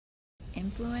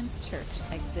Influence Church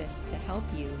exists to help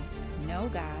you know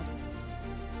God,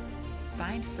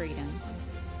 find freedom,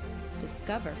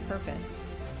 discover purpose,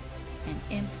 and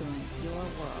influence your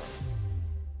world.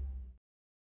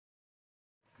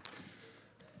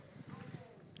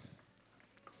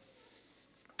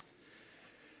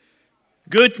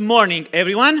 Good morning,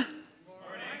 everyone. Good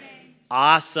morning.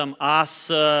 Awesome.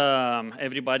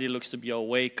 Everybody looks to be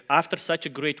awake. After such a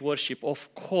great worship,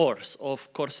 of course,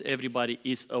 everybody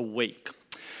is awake.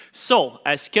 So,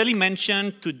 as Kelly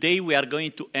mentioned, today we are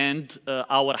going to end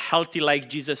our Healthy Like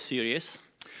Jesus series.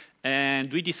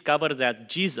 And we discovered that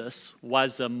Jesus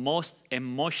was the most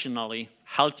emotionally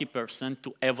healthy person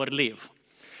to ever live.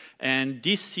 And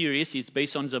this series is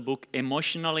based on the book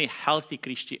Emotionally Healthy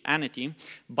Christianity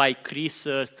by Chris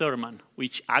Thurman,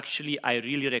 which actually I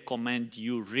really recommend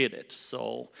you read it.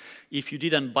 So if you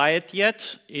didn't buy it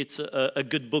yet, it's a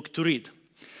good book to read.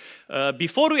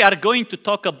 Before we are going to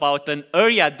talk about an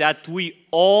area that we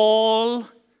all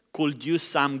could use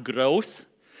some growth,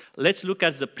 let's look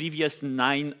at the previous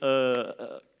 9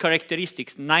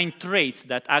 characteristics, 9 traits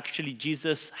that actually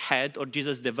Jesus had or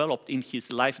Jesus developed in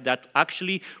his life that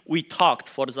actually we talked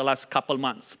for the last couple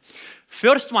months.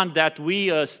 First one that we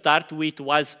start with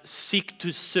was seek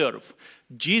to serve.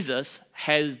 Jesus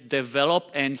has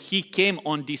developed and he came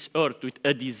on this earth with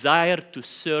a desire to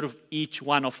serve each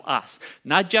one of us.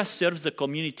 Not just serve the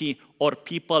community or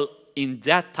people in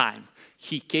that time.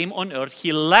 He came on earth,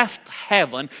 he left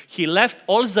heaven, he left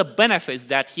all the benefits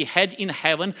that he had in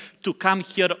heaven to come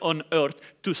here on earth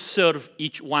to serve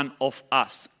each one of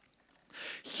us.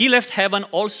 He left heaven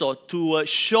also to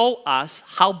show us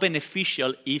how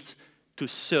beneficial it is to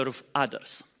serve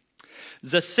others.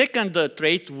 The second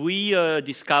trait we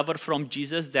discover from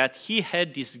Jesus that he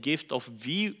had this gift of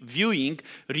viewing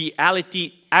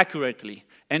reality accurately.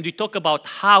 And we talk about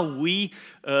how we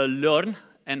learn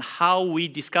and how we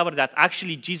discover that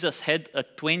actually Jesus had a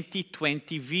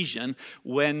 20/20 vision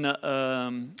when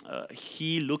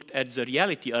he looked at the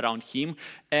reality around him.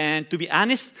 And to be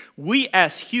honest, we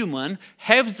as humans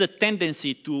have the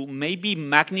tendency to maybe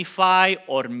magnify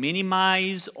or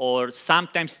minimize or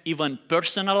sometimes even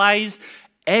personalize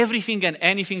everything and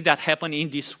anything that happens in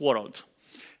this world.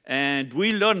 And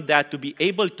we learned that to be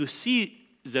able to see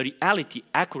the reality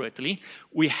accurately,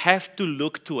 we have to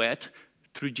look to it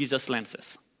through Jesus'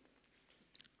 lenses.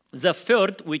 The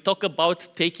third, we talk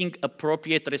about taking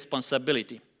appropriate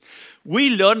responsibility.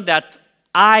 We learn that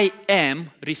I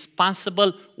am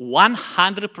responsible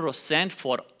 100%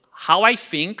 for how I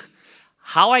think,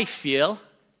 how I feel,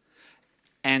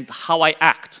 and how I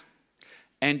act.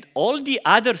 And all the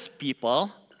other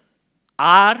people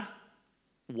are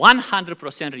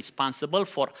 100% responsible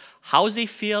for how they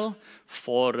feel,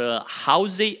 for how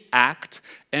they act,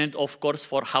 and of course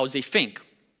for how they think.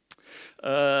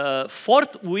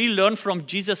 Fourth, we learn from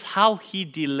Jesus how he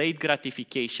delayed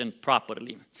gratification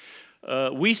properly.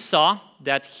 We saw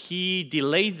that he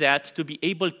delayed that to be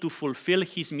able to fulfill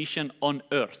his mission on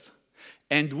earth.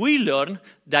 And we learn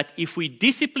that if we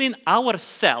discipline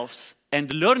ourselves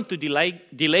and learn to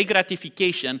delay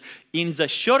gratification in the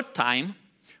short time,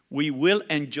 we will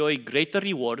enjoy greater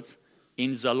rewards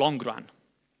in the long run.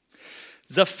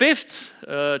 The fifth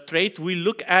trait we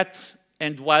look at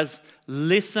and was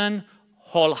listen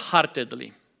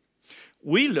wholeheartedly.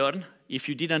 We learn, if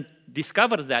you didn't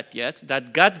discover that yet,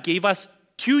 that God gave us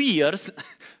 2 ears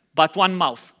but 1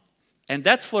 mouth. And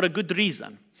that's for a good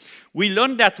reason. We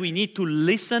learn that we need to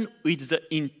listen with the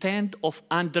intent of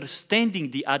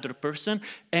understanding the other person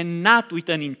and not with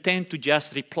an intent to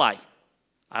just reply.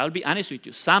 I'll be honest with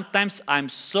you. Sometimes I'm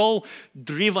so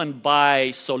driven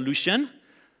by solution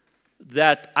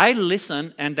that I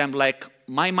listen and I'm like,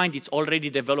 my mind is already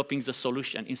developing the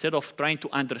solution instead of trying to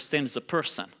understand the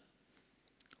person.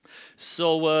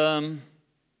 So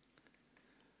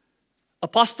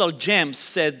Apostle James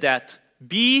said that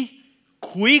be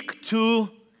quick to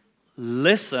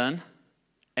listen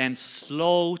and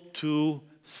slow to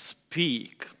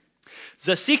speak.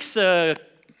 The sixth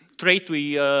trait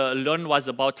we learned was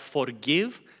about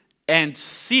forgive and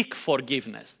seek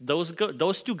forgiveness.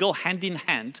 Those two go hand in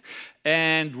hand.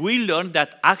 And we learned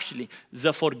that actually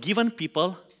the forgiven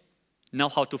people know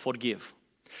how to forgive.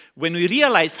 When we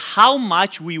realize how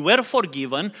much we were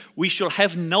forgiven, we should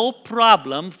have no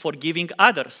problem forgiving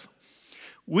others.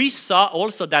 We saw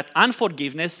also that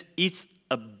unforgiveness is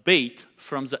a bait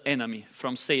from the enemy,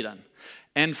 from Satan.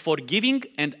 And forgiving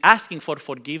and asking for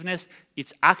forgiveness,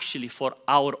 it's actually for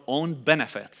our own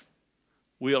benefit.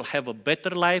 We'll have a better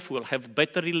life, we'll have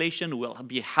better relation, we'll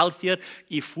be healthier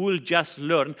if we'll just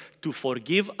learn to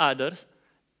forgive others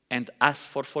and ask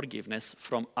for forgiveness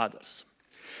from others.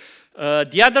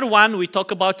 The other one we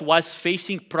talked about was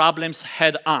facing problems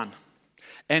head on.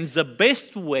 And the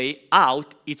best way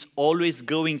out is always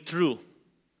going through.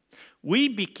 We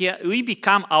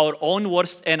become our own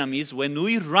worst enemies when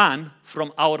we run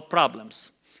from our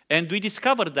problems. And we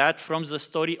discovered that from the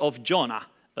story of Jonah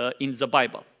in the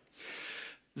Bible.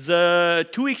 2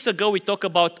 weeks ago, we talked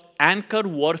about anchor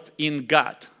worth in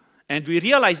God. And we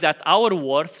realized that our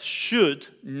worth should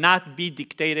not be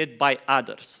dictated by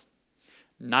others.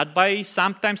 Not by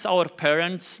sometimes our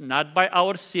parents, not by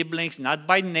our siblings, not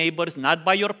by neighbors, not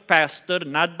by your pastor,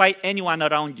 not by anyone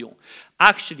around you.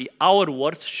 Actually, our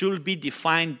worth should be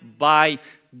defined by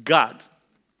God.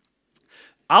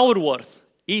 Our worth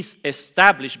is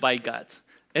established by God.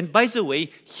 And by the way,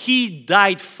 He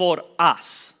died for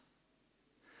us.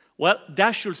 Well,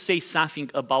 that should say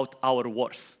something about our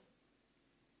worth.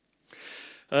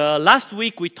 Last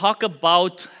week, we talked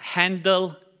about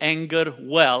handle anger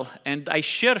well, and I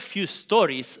share a few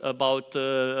stories about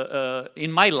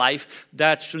in my life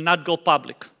that should not go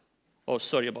public. Oh,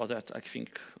 sorry about that. I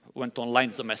think went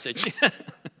online the message.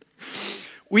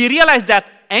 We realized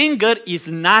that anger is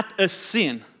not a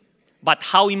sin, but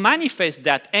how we manifest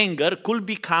that anger could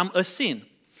become a sin.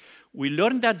 We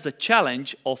learned that the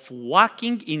challenge of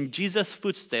walking in Jesus'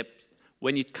 footsteps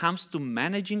when it comes to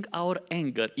managing our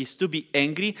anger is to be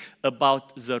angry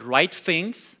about the right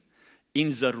things, in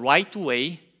the right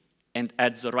way, and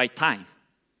at the right time.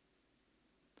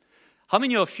 How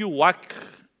many of you walk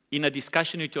in a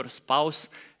discussion with your spouse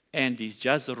and it's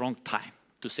just the wrong time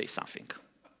to say something?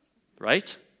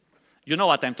 Right? You know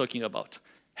what I'm talking about.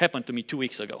 Happened to me 2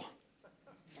 weeks ago.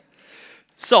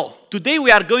 So, today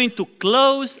we are going to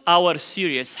close our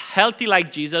series, Healthy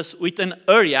Like Jesus, with an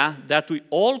area that we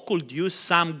all could use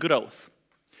some growth.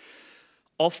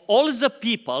 Of all the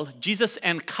people Jesus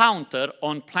encountered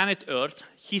on planet Earth,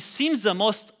 He seems the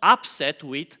most upset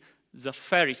with the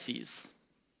Pharisees.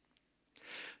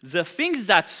 The things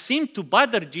that seemed to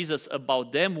bother Jesus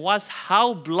about them was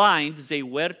how blind they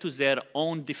were to their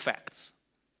own defects.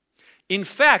 In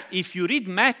fact, if you read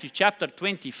Matthew chapter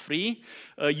 23,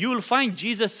 you'll find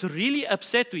Jesus really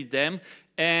upset with them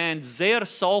and their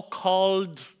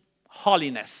so-called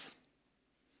holiness.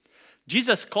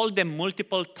 Jesus called them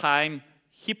multiple times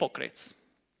hypocrites.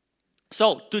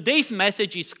 So, today's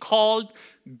message is called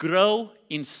Grow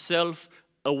in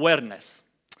Self-Awareness.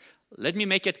 Let me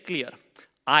make it clear.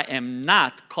 I am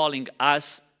not calling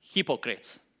us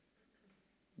hypocrites.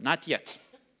 Not yet.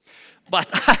 But,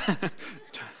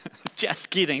 just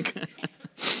kidding.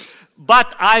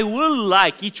 But I would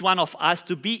like each one of us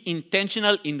to be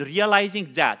intentional in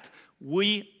realizing that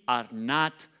we are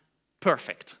not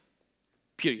perfect.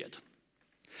 Period.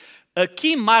 A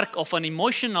key mark of an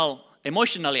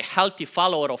emotionally healthy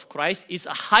follower of Christ is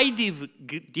a high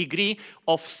degree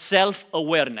of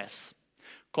self-awareness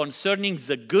concerning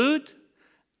the good,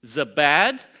 the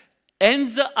bad, and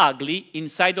the ugly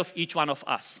inside of each one of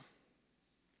us.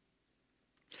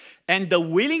 And the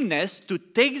willingness to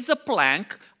take the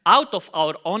plank out of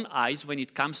our own eyes when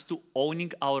it comes to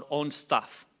owning our own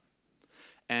stuff.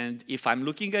 And if I'm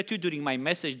looking at you during my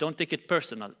message, don't take it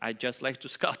personal. I just like to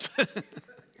scout.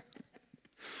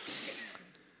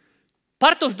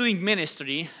 Part of doing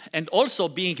ministry and also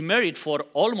being married for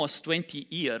almost 20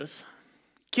 years,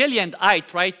 Kelly and I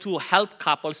try to help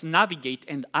couples navigate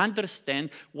and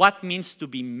understand what it means to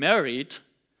be married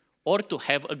or to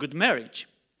have a good marriage.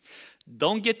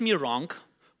 Don't get me wrong,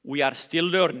 we are still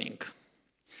learning.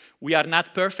 We are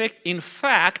not perfect. In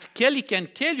fact, Kelly can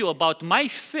tell you about my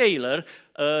failure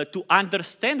to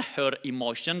understand her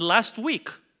emotion last week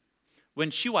when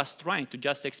she was trying to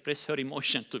just express her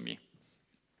emotion to me.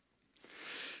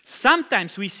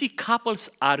 Sometimes we see couples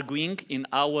arguing in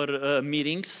our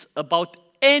meetings about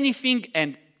anything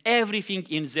and everything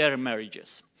in their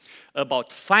marriages.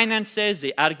 About finances,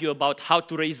 they argue about how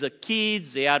to raise the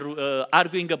kids, they are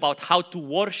arguing about how to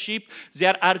worship, they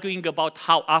are arguing about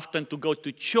how often to go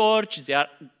to church, they are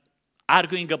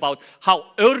arguing about how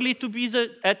early to be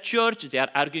at church, they are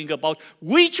arguing about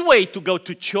which way to go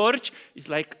to church. It's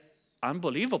like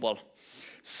unbelievable.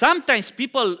 Sometimes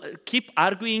people keep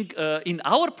arguing in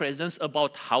our presence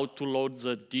about how to load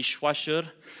the dishwasher,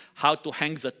 how to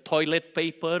hang the toilet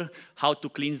paper, how to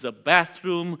clean the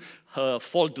bathroom,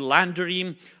 fold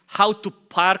laundry, how to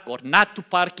park or not to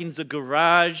park in the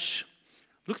garage.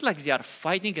 Looks like they are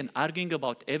fighting and arguing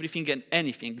about everything and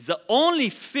anything. The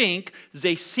only thing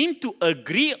they seem to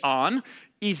agree on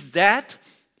is that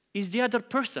is the other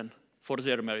person for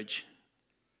their marriage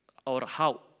or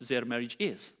how their marriage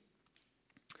is.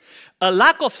 A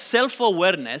lack of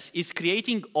self-awareness is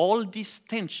creating all this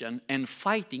tension and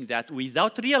fighting that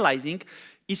without realizing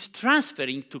is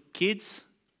transferring to kids,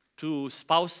 to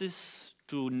spouses,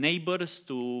 to neighbors,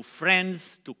 to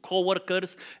friends, to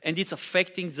coworkers, and it's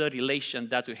affecting the relation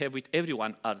that we have with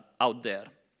everyone out there.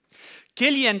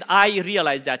 Kelly and I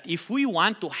realized that if we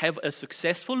want to have a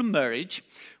successful marriage,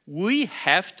 we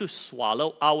have to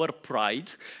swallow our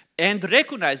pride and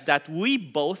recognize that we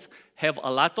both have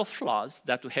a lot of flaws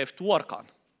that we have to work on.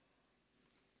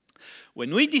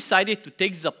 When we decided to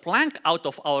take the plank out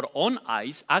of our own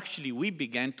eyes, actually we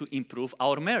began to improve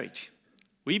our marriage.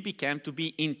 We began to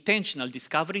be intentional,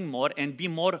 discovering more and be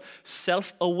more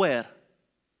self-aware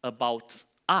about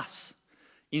us,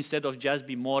 instead of just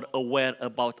be more aware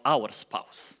about our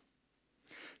spouse.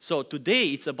 So today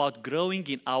it's about growing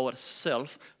in our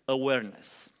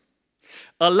self-awareness.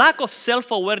 A lack of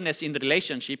self-awareness in the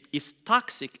relationship is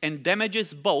toxic and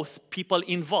damages both people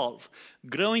involved.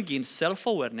 Growing in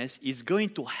self-awareness is going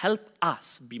to help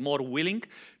us be more willing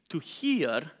to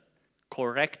hear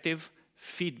corrective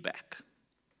feedback.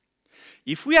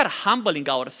 If we are humbling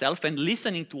ourselves and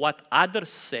listening to what others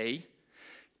say,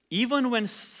 even when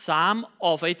some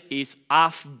of it is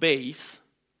off base,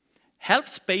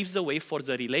 helps pave the way for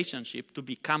the relationship to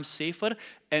become safer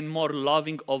and more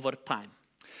loving over time.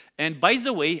 And by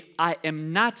the way, I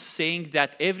am not saying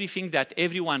that everything that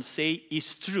everyone says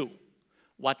is true.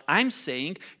 What I'm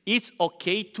saying, it's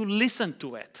okay to listen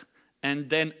to it and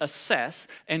then assess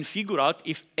and figure out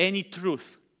if any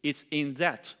truth is in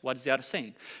that, what they are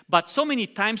saying. But so many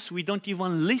times we don't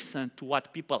even listen to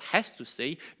what people have to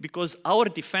say because our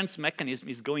defense mechanism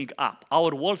is going up.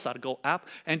 Our walls are going up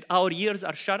and our ears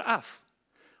are shut off.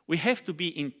 We have to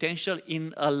be intentional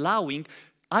in allowing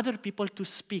other people to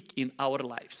speak in our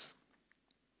lives.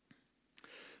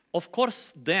 Of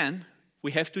course, then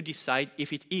we have to decide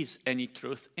if it is any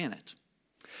truth in it.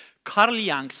 Carl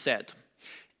Jung said,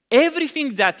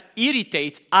 everything that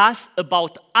irritates us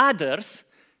about others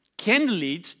can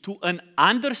lead to an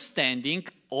understanding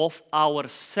of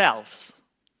ourselves.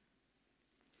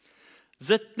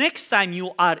 The next time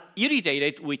you are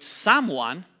irritated with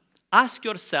someone, ask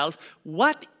yourself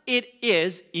what it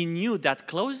is in you that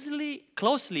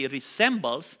closely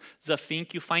resembles the thing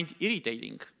you find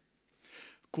irritating.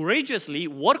 Courageously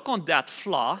work on that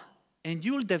flaw, and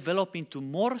you'll develop into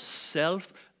more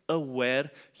self-aware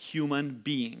human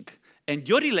being. And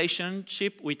your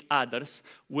relationship with others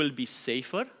will be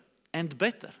safer and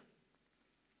better.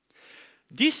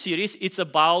 This series, it's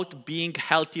about being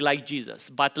healthy like Jesus.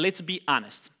 But let's be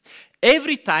honest.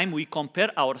 Every time we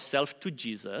compare ourselves to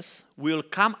Jesus, we'll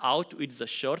come out with the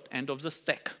short end of the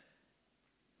stick.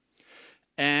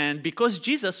 And because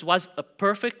Jesus was a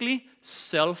perfectly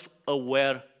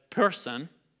self-aware person,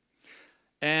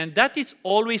 and that is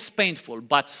always painful,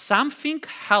 but something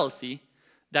healthy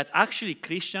that actually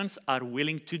Christians are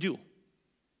willing to do.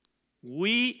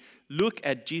 We look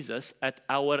at Jesus at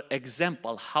our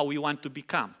example, how we want to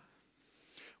become.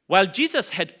 While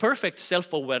Jesus had perfect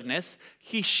self-awareness,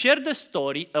 he shared a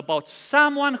story about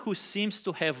someone who seems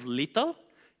to have little,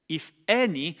 if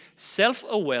any,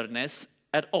 self-awareness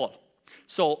at all.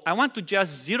 So I want to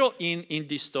just zero in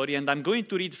this story, and I'm going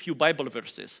to read a few Bible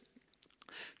verses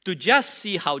to just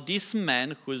see how this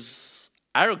man, whose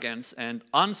arrogance and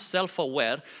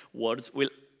unself-aware words will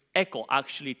echo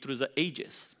actually through the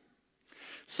ages.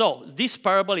 So this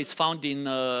parable is found in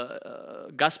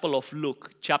Gospel of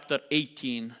Luke, chapter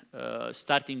 18,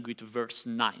 starting with verse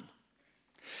 9.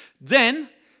 Then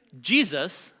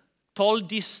Jesus told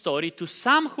this story to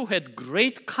some who had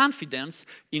great confidence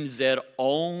in their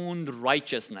own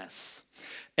righteousness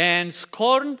and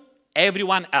scorned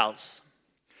everyone else.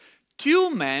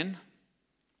 2 men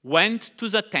went to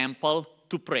the temple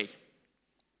to pray.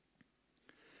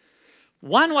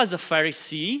 One was a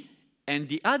Pharisee, and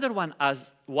the other one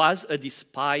was a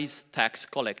despised tax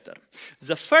collector.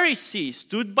 The Pharisee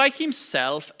stood by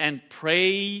himself and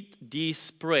prayed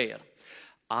this prayer.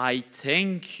 I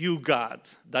thank you, God,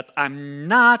 that I'm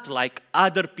not like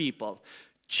other people,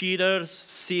 cheaters,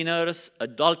 sinners,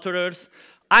 adulterers.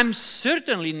 I'm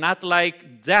certainly not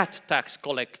like that tax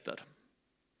collector.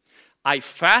 I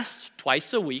fast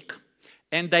twice a week,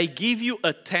 and I give you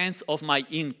 1/10 of my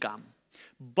income.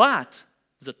 But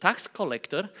the tax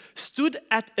collector stood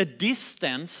at a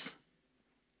distance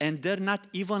and dare not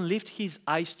even lift his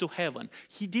eyes to heaven.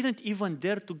 He didn't even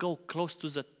dare to go close to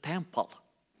the temple.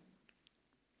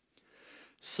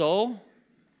 So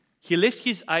he lifted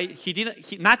his eye.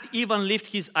 He not even lift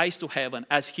his eyes to heaven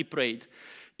as he prayed.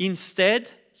 Instead,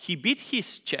 he beat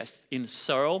his chest in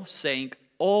sorrow, saying,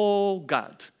 "Oh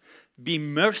God, be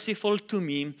merciful to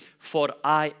me, for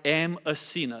I am a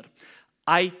sinner."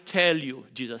 I tell you,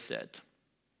 Jesus said,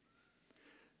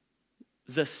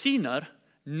 the sinner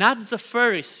not the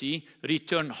Pharisee,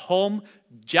 return home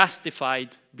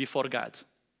justified before God.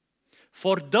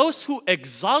 For those who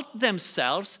exalt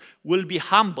themselves will be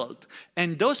humbled,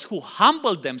 and those who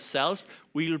humble themselves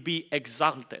will be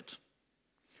exalted.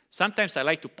 Sometimes I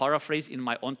like to paraphrase in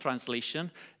my own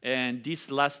translation, and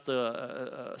this last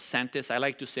sentence, I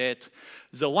like to say it,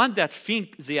 the one that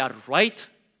think they are right,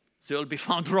 they will be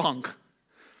found wrong.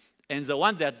 And the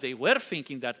one that they were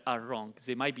thinking that are wrong,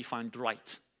 they might be found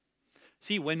right.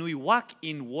 See, when we walk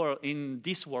in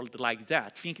this world like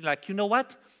that, thinking like, you know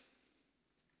what?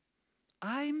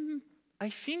 I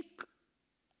think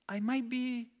I might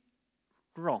be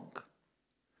wrong.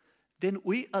 Then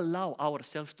we allow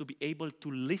ourselves to be able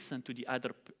to listen to the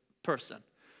other person.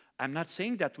 I'm not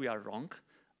saying that we are wrong,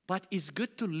 but it's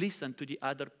good to listen to the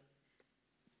other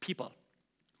people.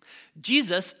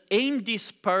 Jesus aimed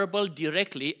this parable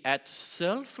directly at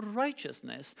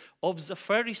self-righteousness of the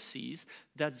Pharisees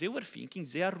that they were thinking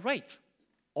they are right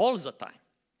all the time.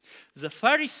 The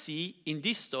Pharisee in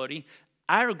this story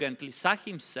arrogantly saw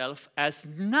himself as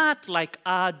not like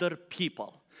other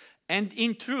people. And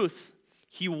in truth,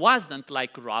 he wasn't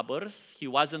like robbers, he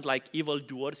wasn't like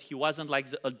evildoers, he wasn't like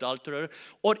the adulterer,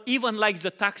 or even like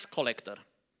the tax collector,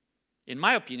 in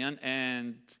my opinion,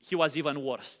 and he was even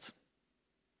worse.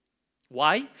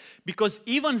 Why? Because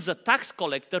even the tax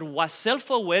collector was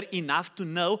self-aware enough to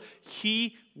know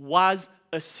he was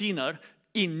a sinner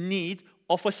in need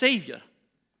of a savior.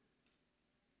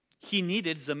 He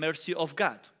needed the mercy of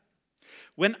God.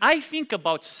 When I think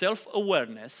about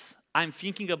self-awareness, I'm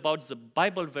thinking about the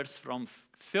Bible verse from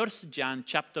 1 John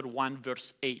chapter 1,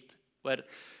 verse 8, where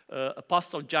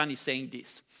Apostle John is saying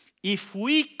this. If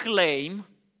we claim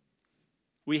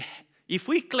we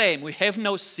have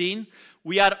no sin,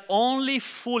 we are only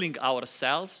fooling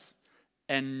ourselves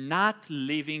and not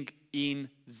living in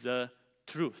the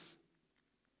truth.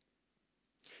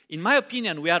 In my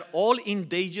opinion, we are all in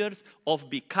danger of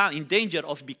becoming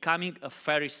a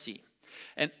Pharisee.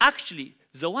 And actually,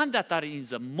 the ones that are in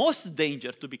the most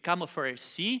danger to become a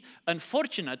Pharisee,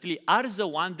 unfortunately, are the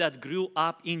ones that grew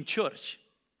up in church.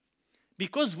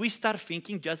 Because we start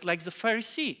thinking just like the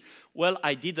Pharisee. Well,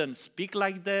 I didn't speak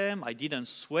like them, I didn't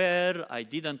swear, I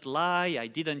didn't lie, I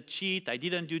didn't cheat, I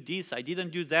didn't do this, I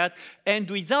didn't do that. And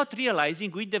without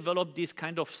realizing, we develop this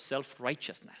kind of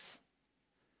self-righteousness,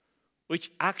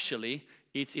 which actually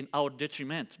is in our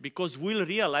detriment, because we'll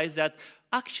realize that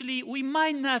actually we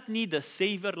might not need a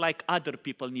savior like other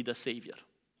people need a savior.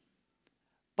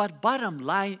 But bottom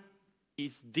line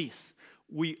is this: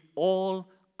 we all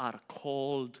are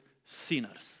called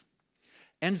sinners.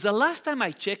 And the last time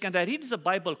I checked, and I read the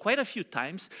Bible quite a few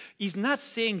times, is not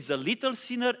saying the little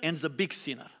sinner and the big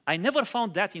sinner. I never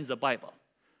found that in the Bible.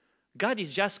 God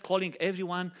is just calling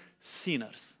everyone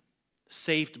sinners,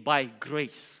 saved by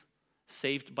grace,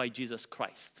 saved by Jesus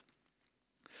Christ.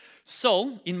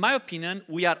 So, in my opinion,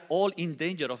 we are all in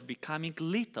danger of becoming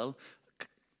little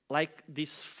like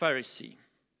this Pharisee.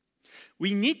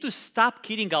 We need to stop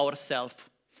kidding ourselves.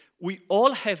 We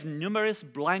all have numerous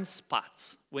blind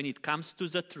spots when it comes to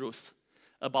the truth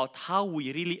about how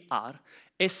we really are,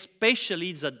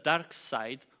 especially the dark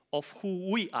side of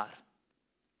who we are.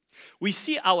 We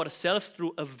see ourselves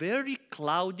through a very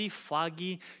cloudy,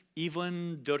 foggy,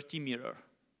 even dirty mirror.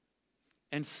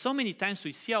 And so many times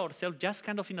we see ourselves just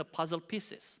kind of in a puzzle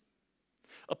pieces.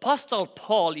 Apostle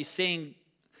Paul is saying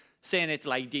it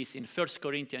like this in 1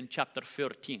 Corinthians chapter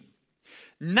 13.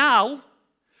 Now,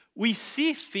 we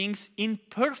see things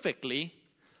imperfectly,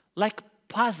 like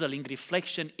puzzling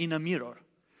reflection in a mirror.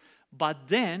 But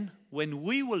then, when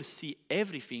we will see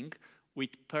everything with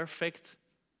perfect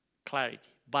clarity.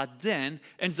 But then,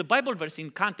 and the Bible verse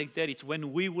in context there is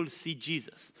when we will see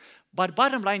Jesus. But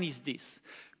bottom line is this: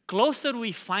 closer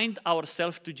we find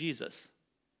ourselves to Jesus,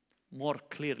 more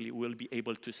clearly we'll be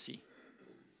able to see.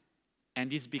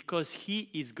 And it's because he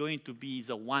is going to be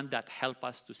the one that helps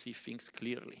us to see things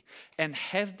clearly and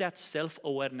have that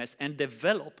self-awareness and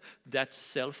develop that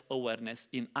self-awareness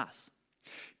in us.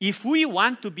 If we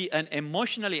want to be an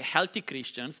emotionally healthy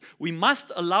Christians, we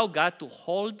must allow God to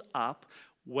hold up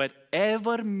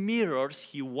whatever mirrors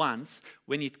he wants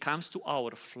when it comes to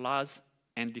our flaws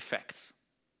and defects.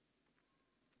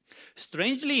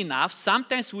 Strangely enough,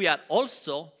 sometimes we are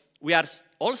also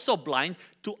blind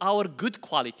to our good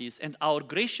qualities, and our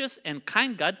gracious and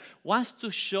kind God wants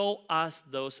to show us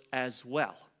those as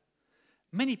well.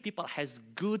 Many people has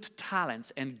good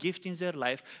talents and gifts in their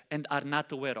life and are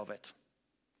not aware of it.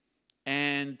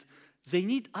 And they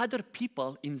need other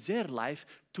people in their life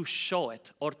to show it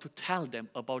or to tell them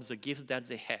about the gift that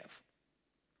they have.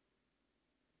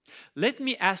 Let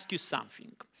me ask you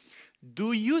something.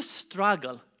 Do you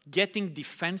struggle getting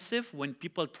defensive when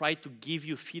people try to give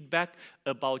you feedback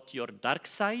about your dark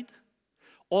side?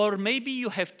 Or maybe you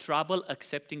have trouble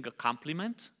accepting a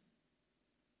compliment?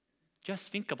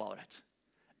 Just think about it.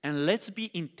 And let's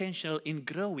be intentional in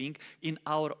growing in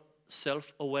our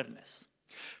self-awareness.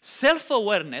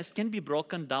 Self-awareness can be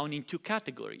broken down in two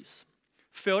categories.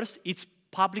 First, it's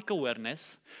public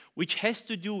awareness, which has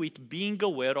to do with being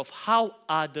aware of how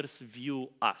others view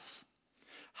us.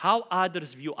 How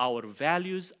others view our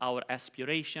values, our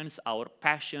aspirations, our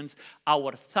passions,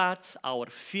 our thoughts, our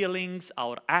feelings,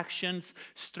 our actions,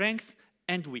 strengths,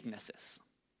 and weaknesses.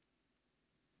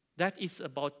 That is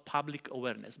about public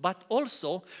awareness. But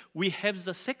also, we have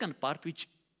the second part, which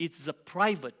is the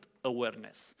private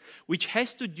awareness, which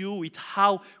has to do with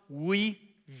how we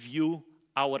view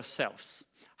ourselves,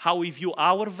 how we view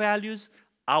our values,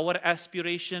 our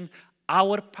aspiration,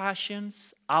 our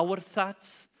passions, our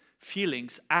thoughts,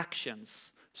 feelings,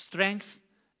 actions, strengths,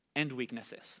 and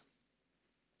weaknesses.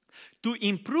 To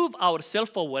improve our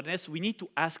self-awareness, we need to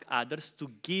ask others to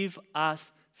give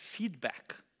us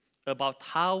feedback about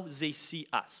how they see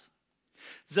us.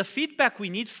 The feedback we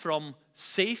need from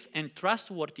safe and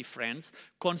trustworthy friends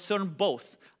concern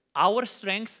both our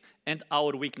strengths and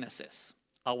our weaknesses,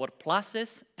 our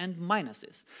pluses and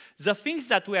minuses, the things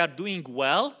that we are doing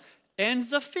well and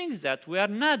the things that we are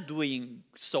not doing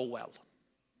so well.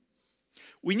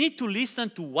 We need to listen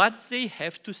to what they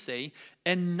have to say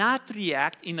and not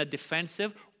react in a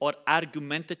defensive or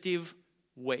argumentative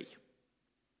way.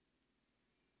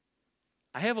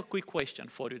 I have a quick question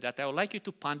for you that I would like you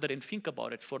to ponder and think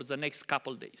about it for the next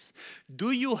couple days.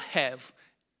 Do you have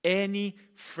any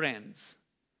friends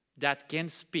that can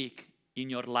speak in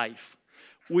your life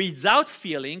without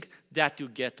feeling that you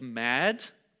get mad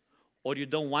or you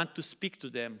don't want to speak to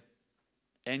them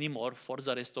anymore for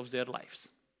the rest of their lives?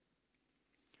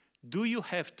 Do you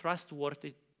have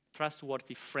trustworthy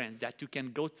friends that you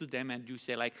can go to them and you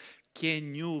say like,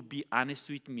 can you be honest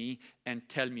with me and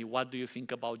tell me what do you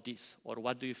think about this, or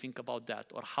what do you think about that,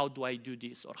 or how do I do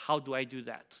this, or how do I do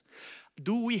that?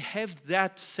 Do we have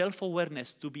that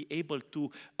self-awareness to be able to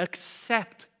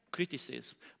accept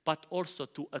criticism, but also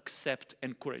to accept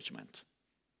encouragement?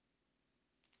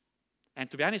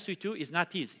 And to be honest with you, it's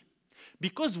not easy.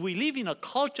 Because we live in a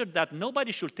culture that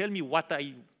nobody should tell me what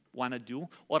I want to do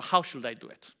or how should I do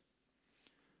it.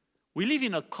 We live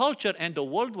in a culture and a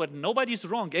world where nobody's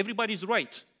wrong, everybody's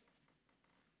right.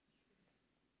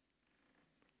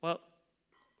 Well,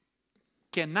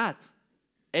 cannot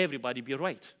everybody be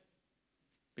right?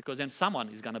 Because then someone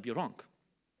is going to be wrong.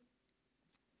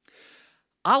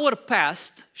 Our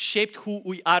past shaped who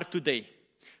we are today,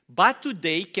 but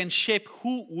today can shape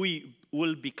who we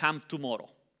will become tomorrow.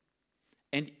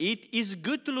 And it is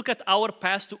good to look at our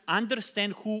past to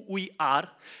understand who we are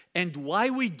and why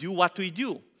we do what we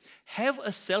do. Have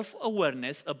a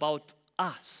self-awareness about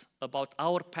us, about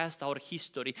our past, our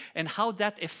history, and how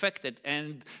that affected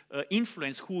and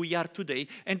influenced who we are today.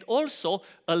 And also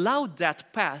allow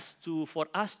that past for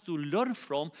us to learn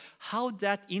from how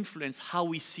that influenced how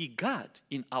we see God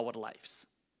in our lives.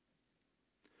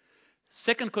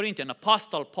 2 Corinthians,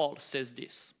 Apostle Paul says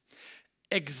this: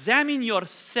 examine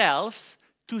yourselves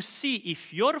to see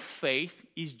if your faith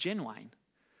is genuine.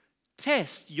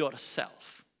 Test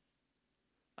yourself.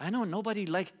 I know nobody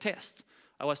likes tests.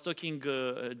 I was talking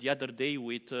the other day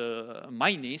with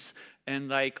my niece, and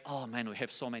like, oh man, we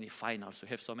have so many finals, we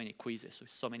have so many quizzes,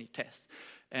 so many tests.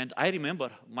 And I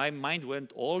remember my mind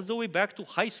went all the way back to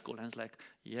high school, and I was like,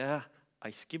 yeah,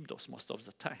 I skipped those most of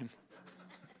the time.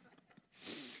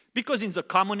 Because in the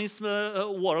communist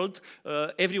world,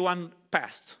 everyone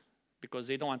passed, because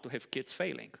they don't want to have kids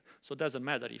failing. So it doesn't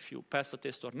matter if you pass the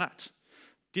test or not.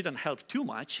 Didn't help too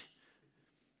much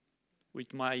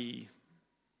with my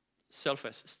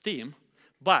self-esteem,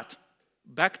 but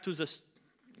back to the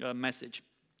message.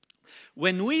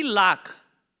 When we lack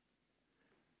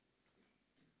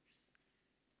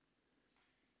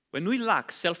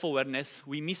self-awareness,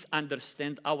 we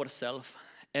misunderstand ourselves,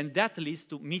 and that leads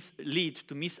to lead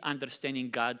to misunderstanding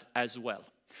God as well.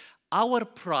 Our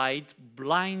pride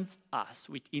blinds us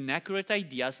with inaccurate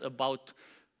ideas about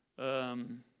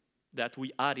that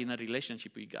we are in a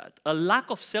relationship with God. A lack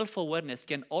of self-awareness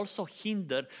can also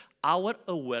hinder our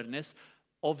awareness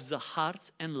of the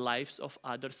hearts and lives of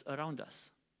others around us.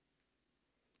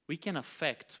 We can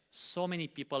affect so many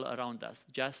people around us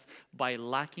just by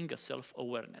lacking a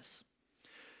self-awareness.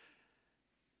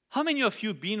 How many of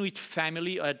you been with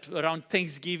family around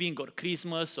Thanksgiving or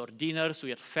Christmas or dinners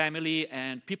with family,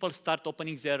 and people start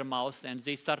opening their mouth and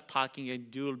they start talking,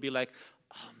 and you'll be like,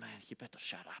 oh man, he better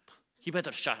shut up. He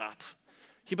better shut up.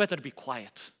 He better be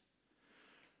quiet.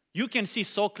 you can see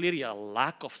so clearly a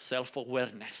lack of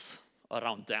self-awareness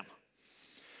around them.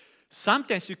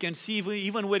 Sometimes you can see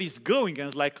even where he's going, and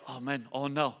it's like, oh man, oh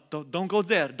no, don't go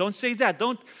there, don't say that,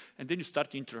 don't. And then you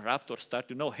start to interrupt or start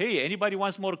to know, hey, anybody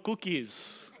wants more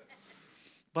cookies?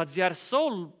 But they are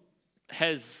so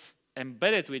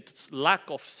embedded with lack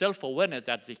of self-awareness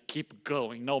that they keep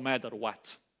going no matter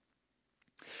what.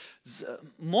 The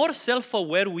more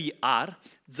self-aware we are,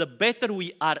 the better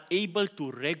we are able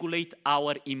to regulate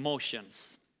our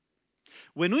emotions.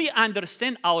 When we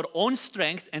understand our own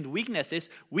strengths and weaknesses,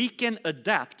 we can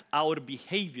adapt our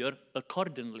behavior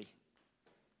accordingly.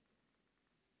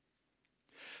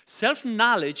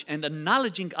 Self-knowledge and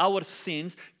acknowledging our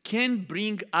sins can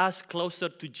bring us closer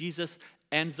to Jesus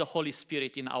and the Holy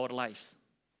Spirit in our lives.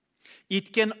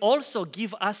 It can also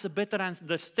give us a better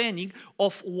understanding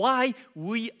of why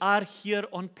we are here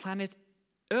on planet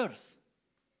Earth.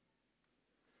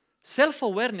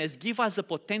 Self-awareness gives us the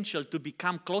potential to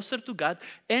become closer to God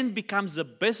and become the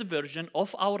best version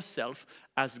of ourselves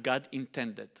as God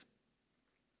intended.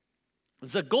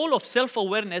 The goal of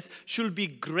self-awareness should be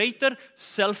greater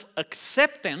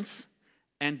self-acceptance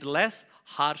and less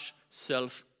harsh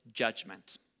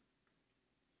self-judgment.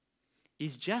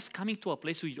 It's just coming to a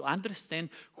place where you understand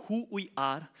who we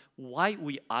are, why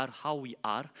we are, how we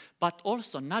are, but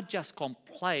also not just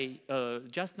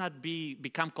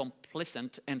become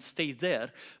complacent and stay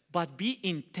there, but be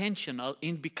intentional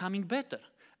in becoming better.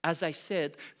 As I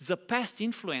said, the past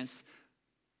influence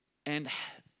and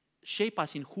shape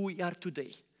us in who we are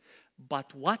today.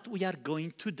 But what we are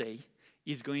going today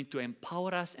is going to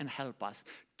empower us and help us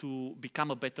to become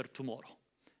a better tomorrow.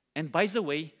 And by the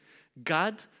way,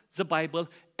 God, the Bible,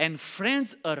 and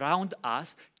friends around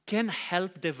us can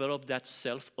help develop that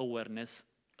self-awareness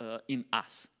in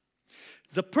us.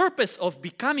 The purpose of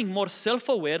becoming more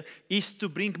self-aware is to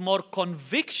bring more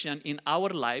conviction in our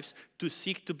lives to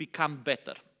seek to become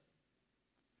better.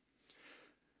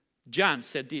 John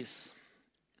said this,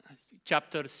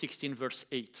 chapter 16, verse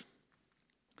 8.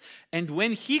 And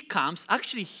when he comes,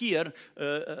 actually here,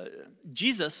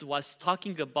 Jesus was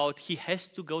talking about he has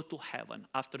to go to heaven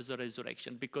after the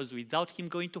resurrection, because without him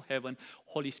going to heaven,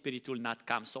 Holy Spirit will not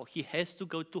come. So he has to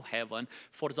go to heaven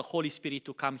for the Holy Spirit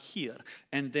to come here.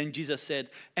 And then Jesus said,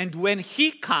 and when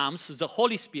he comes, the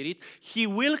Holy Spirit, he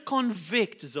will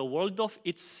convict the world of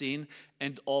its sin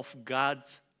and of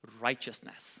God's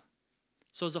righteousness.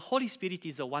 So the Holy Spirit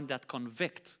is the one that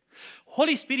convicts.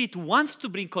 Holy Spirit wants to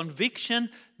bring conviction,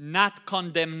 not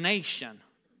condemnation.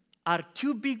 Are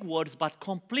two big words, but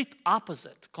complete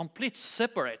opposite, complete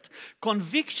separate.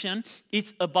 Conviction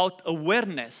is about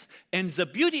awareness. And the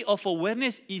beauty of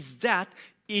awareness is that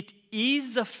it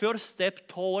is the first step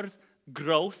towards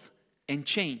growth and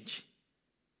change.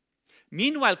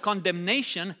 Meanwhile,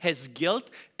 condemnation has guilt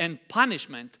and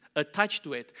punishment attached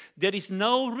to it. There is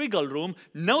no wiggle room,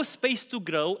 no space to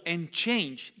grow and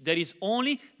change. There is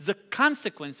only the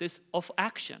consequences of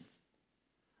action.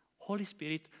 Holy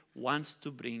Spirit wants to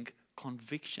bring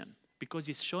conviction because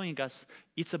it's showing us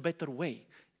it's a better way.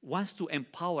 Wants to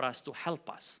empower us, to help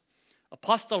us.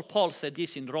 Apostle Paul said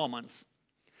this in Romans.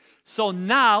 So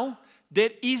now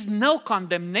there is no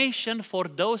condemnation for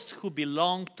those who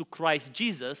belong to Christ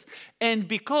Jesus, and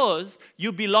because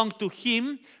you belong to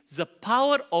him, the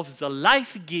power of the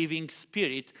life-giving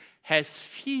Spirit has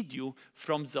freed you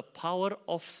from the power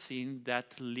of sin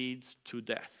that leads to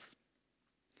death.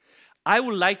 I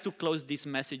would like to close this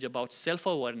message about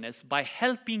self-awareness by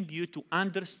helping you to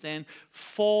understand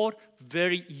 4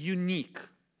 very unique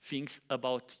things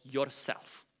about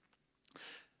yourself.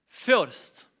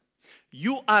 First,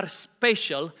 you are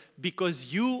special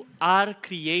because you are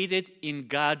created in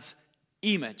God's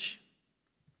image.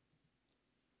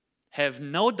 Have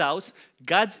no doubts,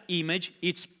 God's image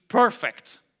is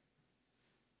perfect.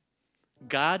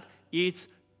 God is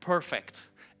perfect.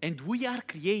 And we are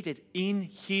created in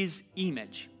his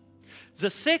image. The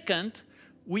second,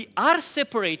 we are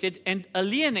separated and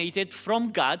alienated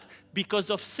from God because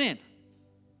of sin.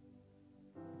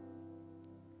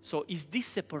 So is this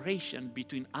separation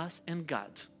between us and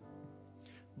God.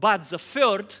 But the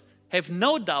third, have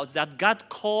no doubt that God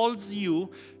calls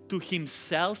you to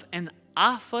himself and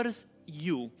offers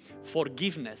you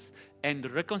forgiveness and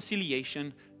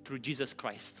reconciliation through Jesus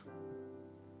Christ.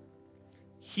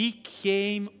 He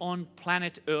came on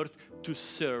planet Earth to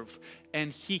serve,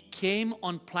 and he came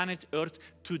on planet Earth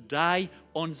to die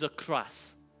on the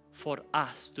cross for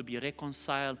us to be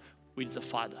reconciled with the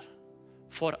Father,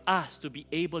 for us to be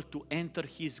able to enter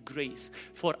his grace,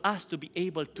 for us to be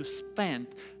able to spend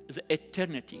the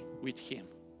eternity with him.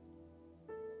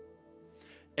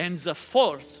 And the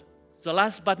fourth, the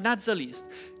last but not the least,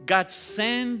 God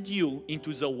sent you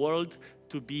into the world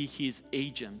to be His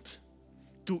agent,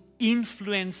 to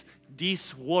influence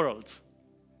this world,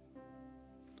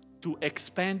 to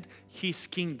expand His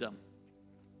kingdom.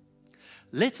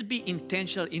 Let's be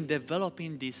intentional in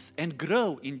developing this and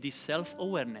grow in this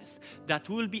self-awareness, that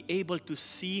we will be able to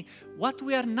see what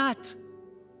we are not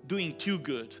doing too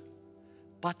good,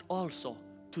 but also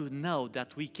to know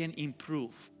that we can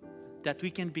improve, that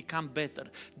we can become better,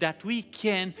 that we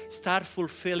can start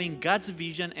fulfilling God's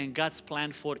vision and God's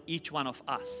plan for each one of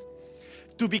us.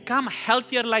 To become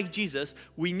healthier like Jesus,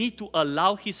 we need to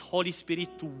allow His Holy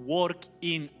Spirit to work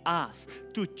in us,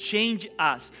 to change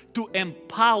us, to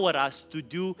empower us to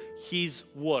do His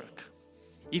work.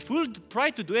 If we'll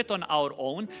try to do it on our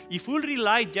own, if we'll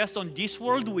rely just on this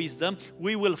world wisdom,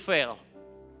 we will fail.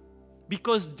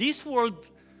 Because this world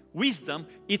wisdom,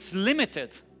 it's limited.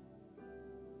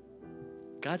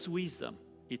 God's wisdom,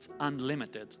 it's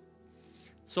unlimited.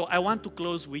 So I want to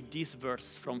close with this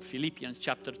verse from Philippians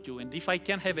chapter 2. And if I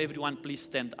can have everyone please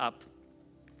stand up.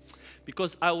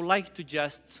 Because I would like to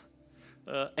just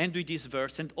end with this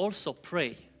verse and also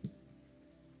pray.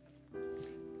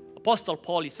 Apostle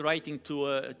Paul is writing to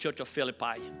a church of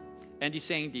Philippi. And he's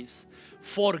saying this: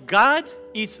 for God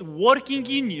is working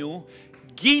in you,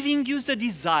 giving you the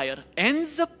desire and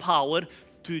the power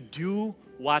to do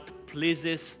what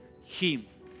pleases Him.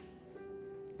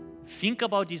 Think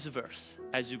about this verse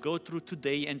as you go through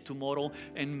today and tomorrow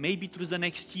and maybe through the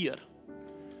next year.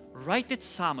 Write it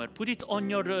somewhere. Put it on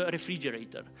your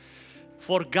refrigerator.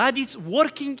 For God is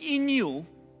working in you,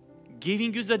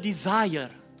 giving you the desire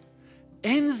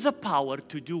and the power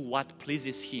to do what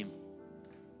pleases Him.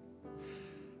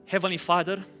 Heavenly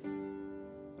Father,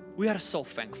 we are so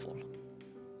thankful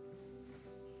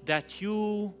that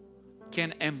You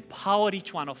can empower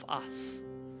each one of us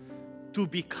to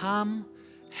become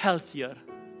healthier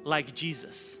like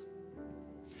Jesus.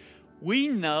 We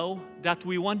know that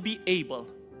we won't be able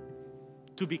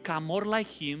to become more like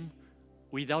Him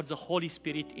without the Holy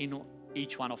Spirit in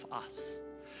each one of us.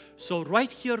 So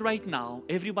right here, right now,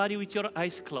 everybody with your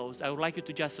eyes closed, I would like you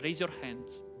to just raise your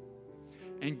hands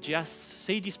and just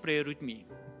say this prayer with me.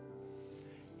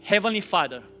 Heavenly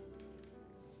Father,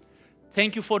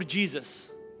 thank You for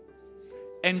Jesus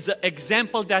and the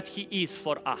example that He is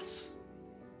for us.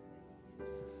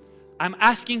 I'm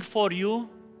asking for You,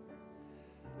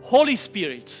 Holy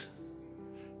Spirit,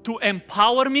 to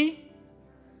empower me,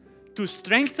 to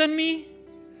strengthen me,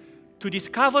 to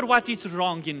discover what is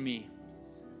wrong in me,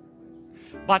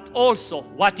 but also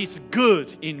what is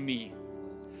good in me.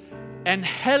 And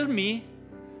help me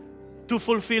to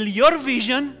fulfill Your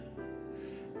vision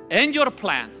and Your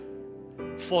plan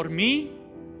for me,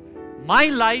 my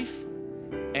life,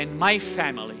 and my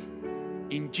family.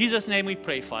 In Jesus' name we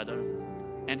pray, Father.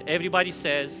 And everybody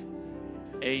says,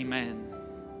 Amen.